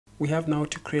we have now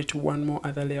to create one more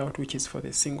other layout, which is for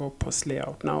the single post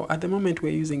layout. Now at the moment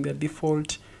we're using the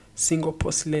default single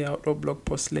post layout or blog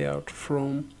post layout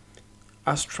from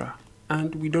Astra,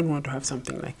 and we don't want to have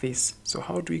something like this. So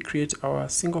how do we create our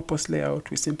single post layout?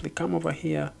 We simply come over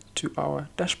here to our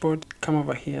dashboard, come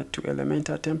over here to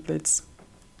Elementor templates,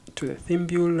 to the theme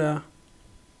builder,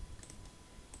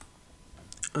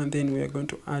 and then we are going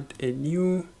to add a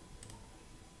new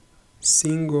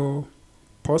single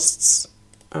posts,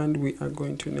 and we are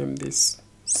going to name this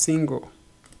single.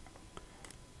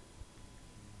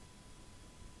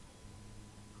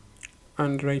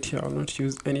 And right here I'll not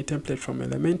use any template from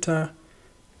Elementor.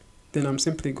 Then I'm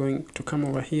simply going to come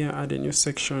over here, add a new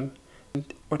section,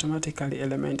 and automatically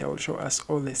Elementor will show us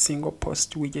all the single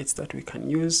post widgets that we can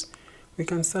use. We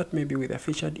can start maybe with a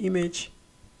featured image.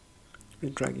 We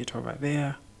drag it over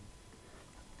there,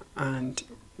 and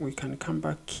we can come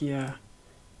back here,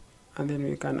 and then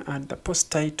we can add the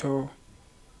post title,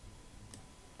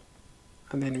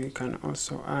 and then we can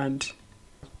also add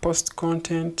post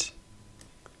content,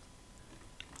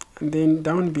 and then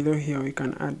down below here we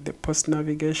can add the post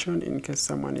navigation in case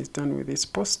someone is done with this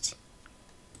post.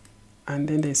 And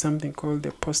then there's something called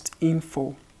the post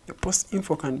info. The post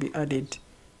info can be added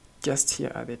just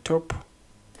here at the top.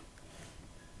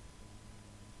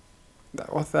 The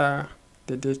author,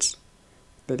 the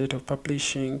date of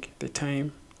publishing, the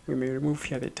time. We may remove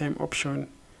here the time option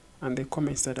and the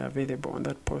comments that are available on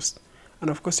that post. And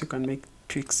of course you can make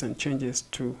tweaks and changes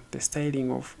to the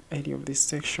styling of any of this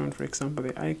section. For example,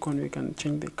 the icon, we can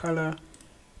change the color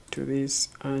to this,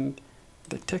 and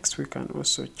the text we can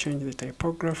also change the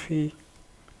typography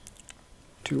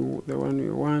to the one we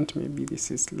want. Maybe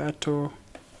this is Lato.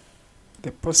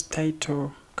 The post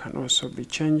title can also be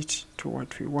changed to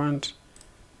what we want.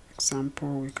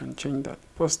 Example, we can change that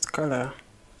post color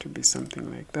to be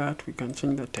something like that. We can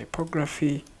change the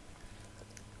typography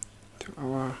to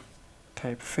our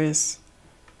typeface,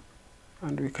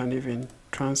 and we can even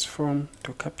transform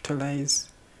to capitalize,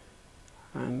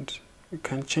 and we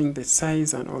can change the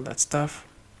size and all that stuff.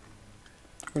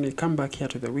 When you come back here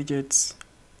to the widgets,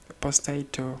 the post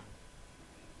title,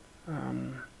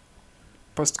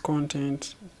 post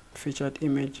content, featured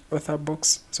image, author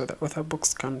box. So the author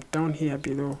box comes down here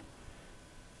below,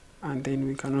 and then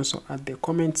we can also add the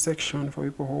comment section for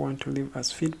people who want to leave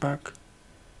us feedback.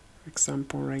 For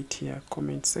example, right here,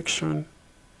 comment section,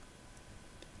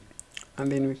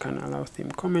 and then we can allow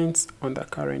theme comments on the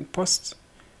current post.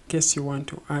 In case you want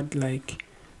to add like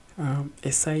a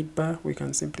sidebar, we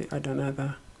can simply add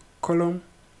another column.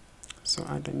 So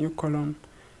add a new column,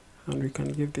 and we can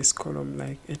give this column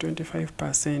like a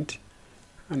 25%,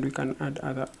 and we can add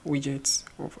other widgets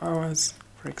of ours.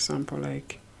 For example,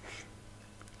 like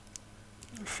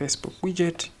Facebook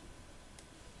widget.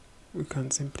 We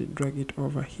can simply drag it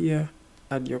over here,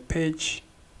 add your page.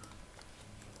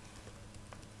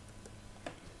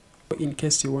 In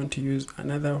case you want to use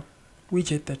another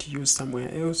widget that you use somewhere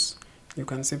else, you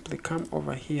can simply come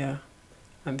over here,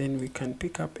 and then we can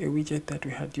pick up a widget that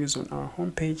we had used on our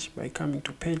home page by coming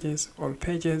to pages, all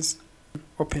pages,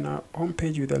 open our home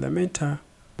page with Elementor,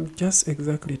 just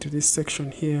exactly to this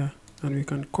section here, and we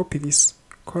can copy this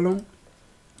column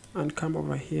and come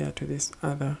over here to this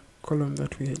other column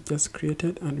that we had just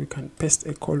created, and we can paste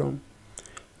a column.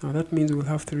 Now that means we'll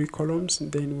have 3 columns,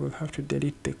 and then we'll have to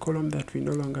delete the column that we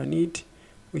no longer need,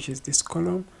 which is this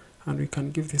column, and we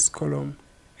can give this column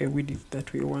a width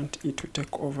that we want it to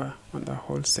take over on the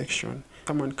whole section.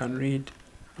 Someone can read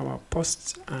our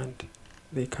posts, and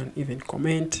they can even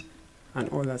comment and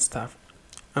all that stuff.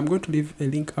 I'm going to leave a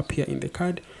link up here in the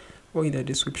card or in the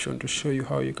description to show you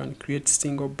how you can create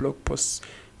single blog posts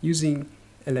using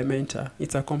Elementor.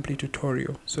 It's a complete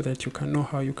tutorial so that you can know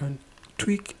how you can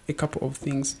tweak a couple of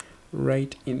things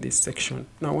right in this section.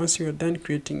 Now once you're done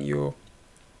creating your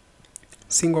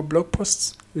single blog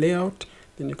posts layout,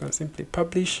 then you can simply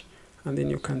publish, and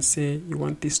then you can say you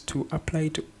want this to apply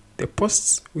to the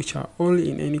posts which are all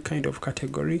in any kind of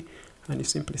category, and you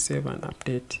simply save and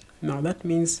update. Now that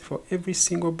means for every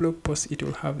single blog post it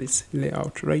will have this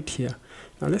layout right here.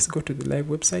 Now let's go to the live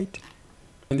website,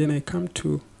 and then I come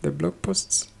to the blog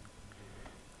posts,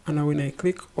 and now when I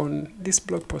click on this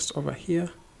blog post over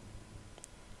here,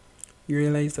 you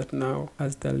realize that now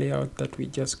as the layout that we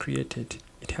just created,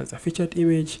 it has a featured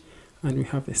image, and we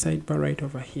have a sidebar right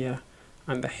over here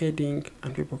and the heading,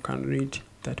 and people can read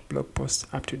that blog post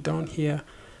up to down here,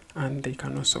 and they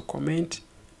can also comment,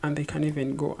 and they can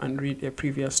even go and read a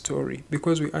previous story,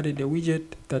 because we added a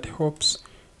widget that helps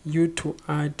you to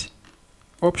add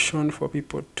option for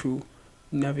people to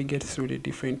navigate through the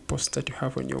different posts that you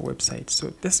have on your website.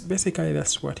 So that's basically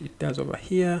what it does over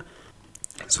here.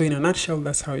 So in a nutshell,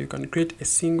 that's how you can create a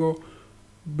single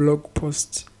blog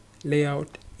post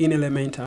layout in Elementor